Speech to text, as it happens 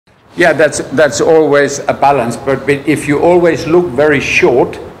Yeah, that's always a balance. But if you always look very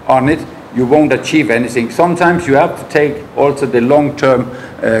short on it, you won't achieve anything. Sometimes you have to take also the long-term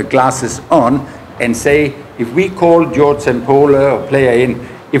glasses on and say, if we call George Sempola or player in,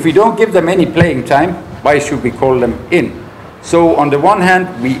 if we don't give them any playing time, why should we call them in? So on the one hand,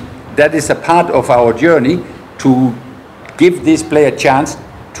 that is a part of our journey to give this player a chance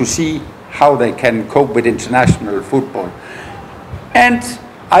to see how they can cope with international football. And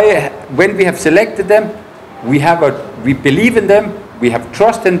when we have selected them, we believe in them, we have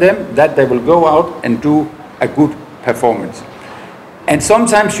trust in them that they will go out and do a good performance. And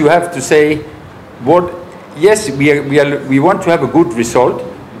sometimes you have to say, yes, we want to have a good result,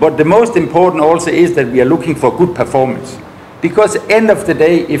 but the most important also is that we are looking for good performance. Because at the end of the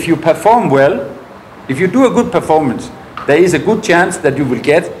day, if you perform well, if you do a good performance, there is a good chance that you will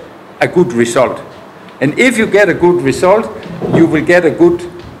get a good result. And if you get a good result, you will get a good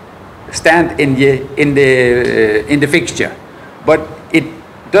stand in the fixture. But it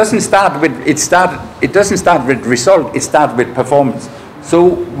doesn't start with result, it starts with performance.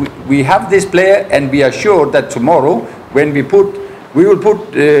 So we have this player, and we are sure that tomorrow, when we will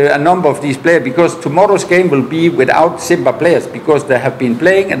put a number of these players, because tomorrow's game will be without Simba players, because they have been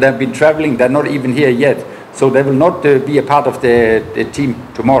playing and they have been traveling, they're not even here yet. So they will not be a part of the team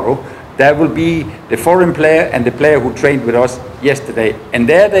tomorrow. There will be the foreign player and the player who trained with us yesterday. And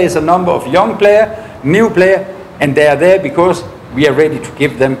there is a number of young players, new players, and they are there because we are ready to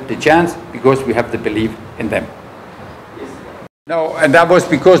give them the chance, because we have the belief in them. No, and that was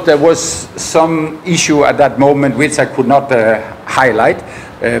because there was some issue at that moment which I could not highlight.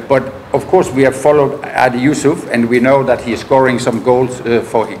 But of course we have followed Adi Yusuf, and we know that he is scoring some goals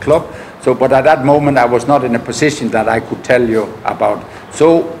for his club. So, but at that moment I was not in a position that I could tell you about.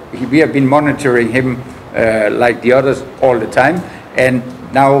 So we have been monitoring him like the others all the time, and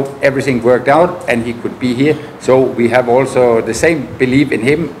now everything worked out and he could be here. So we have also the same belief in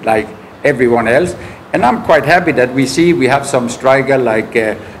him like everyone else. And I'm quite happy that we have some striker like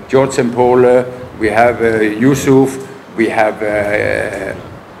George Sempola, we have Yusuf, we have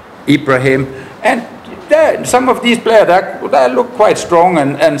Ibrahim, and some of these players that look quite strong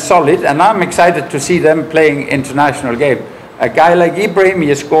and solid, and I'm excited to see them playing international game. A guy like Ibrahim, he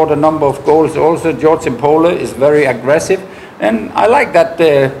has scored a number of goals also. George Sempola is very aggressive, and I like that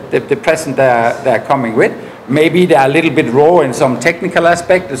the present they're coming with. Maybe they're a little bit raw in some technical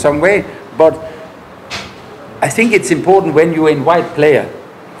aspect in some way, but I think it's important when you invite player,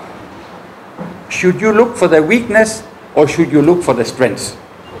 should you look for their weakness or should you look for the strengths?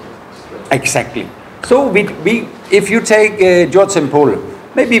 Exactly. So if you take George Sempola,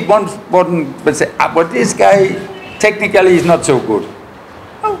 maybe one will say, but this guy technically is not so good.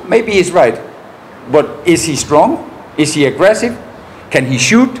 Oh, maybe he's right. But is he strong? Is he aggressive? Can he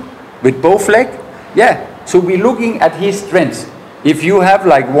shoot with both legs? Yeah. So we're looking at his strengths. If you have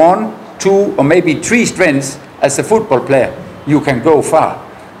like 1, 2, or maybe 3 strengths as a football player, you can go far.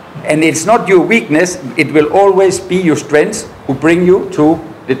 And it's not your weakness, it will always be your strengths who bring you to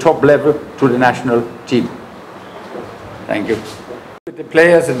the top level, to the national team. Thank you. With the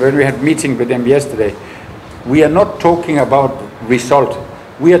players, and when we had meeting with them yesterday, we are not talking about result.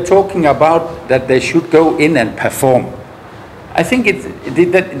 We are talking about that they should go in and perform. I think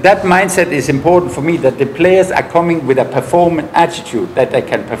that mindset is important for me, that the players are coming with a performance attitude, that they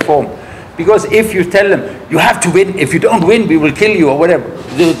can perform. Because if you tell them, you have to win, if you don't win, we will kill you or whatever,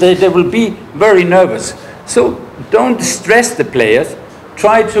 they will be very nervous. So don't stress the players.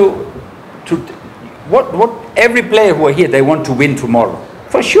 Try every player who are here, they want to win tomorrow,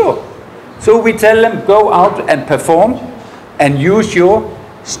 for sure. So we tell them, go out and perform and use your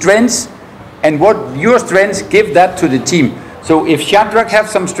strengths, and what your strengths, give that to the team. So if Shadrach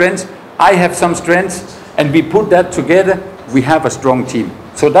has some strengths, I have some strengths, and we put that together, we have a strong team.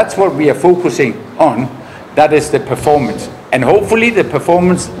 So that's what we are focusing on. That is the performance. And hopefully the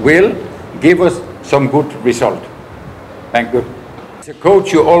performance will give us some good result. Thank you. As a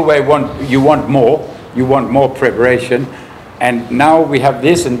coach, you always want more preparation. And now we have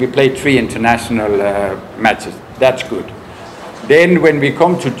this, and we play 3 international matches. That's good. Then when we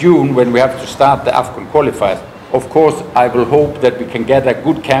come to June, when we have to start the AFCON qualifiers, of course, I will hope that we can get a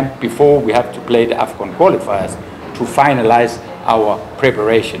good camp before we have to play the AFCON qualifiers to finalize our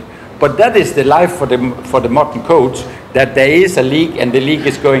preparation. But that is the life for the modern coach, that there is a league and the league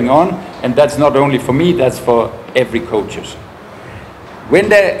is going on, and that's not only for me, that's for every coaches.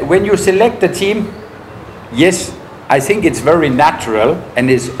 When you select the team, yes, I think it's very natural and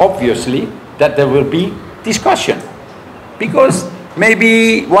it's obviously that there will be discussion. Because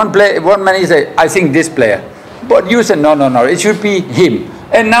maybe one man say, I think this player. But you say, no, it should be him.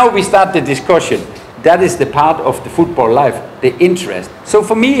 And now we start the discussion. That is the part of the football life, the interest. So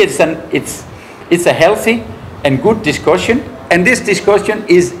for me, it's a healthy and good discussion. And this discussion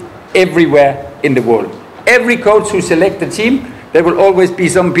is everywhere in the world. Every coach who selects a team, there will always be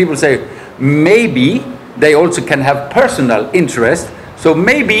some people say, maybe they also can have personal interest. So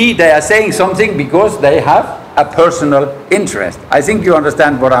maybe they are saying something because they have a personal interest. I think you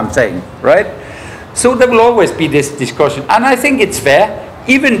understand what I'm saying, right? So there will always be this discussion. And I think it's fair.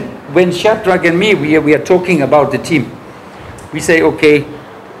 Even when Shadrach and me, we are talking about the team. We say, okay,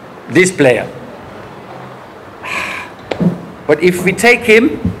 this player. But if we take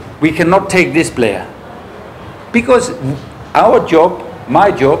him, we cannot take this player. Because our job,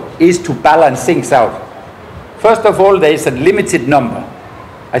 my job, is to balance things out. First of all, there is a limited number.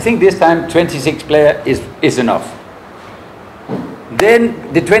 I think this time 26 players is enough.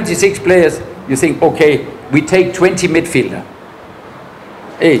 Then the 26 players, you think, okay, we take 20 midfielder.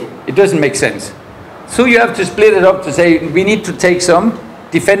 Hey, it doesn't make sense. So you have to split it up to say, we need to take some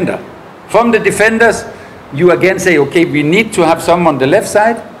defender. From the defenders, you again say, okay, we need to have some on the left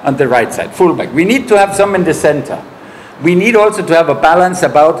side, on the right side, fullback. We need to have some in the center. We need also to have a balance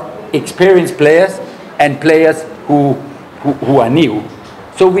about experienced players and players who are new.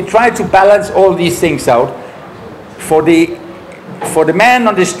 So we try to balance all these things out. For the man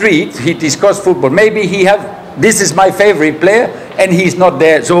on the street, he discussed football. Maybe this is my favorite player, and he's not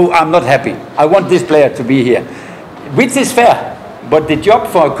there, so I'm not happy. I want this player to be here, which is fair. But the job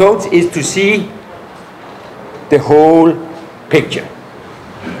for a coach is to see the whole picture.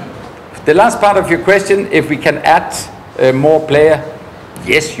 The last part of your question, if we can add more player,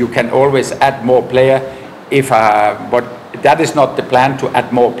 yes, you can always add more player. But that is not the plan to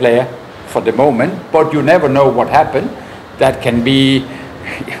add more player for the moment. But you never know what happened. That can be.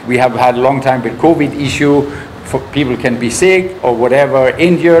 We have had a long time with COVID issue. People can be sick or whatever,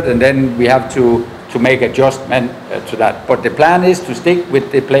 injured, and then we have to make adjustment to that. But the plan is to stick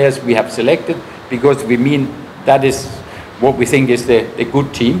with the players we have selected, because we mean that is what we think is the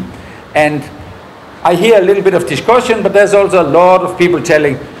good team. And I hear a little bit of discussion, but there's also a lot of people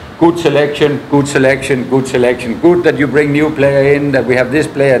telling, good selection, good selection, good selection, good that you bring new player in, that we have this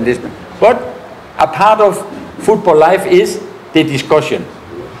player and this. But a part of football life is the discussion.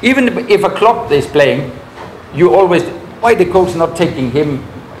 Even if a club is playing, you always, why the coach not taking him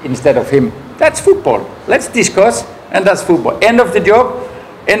instead of him? That's football. Let's discuss, and that's football. End of the job,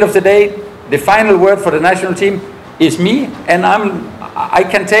 end of the day, the final word for the national team is me, and I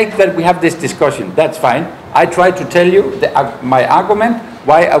can take that we have this discussion. That's fine. I try to tell you my argument,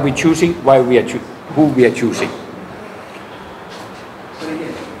 why are we choosing, who we are choosing.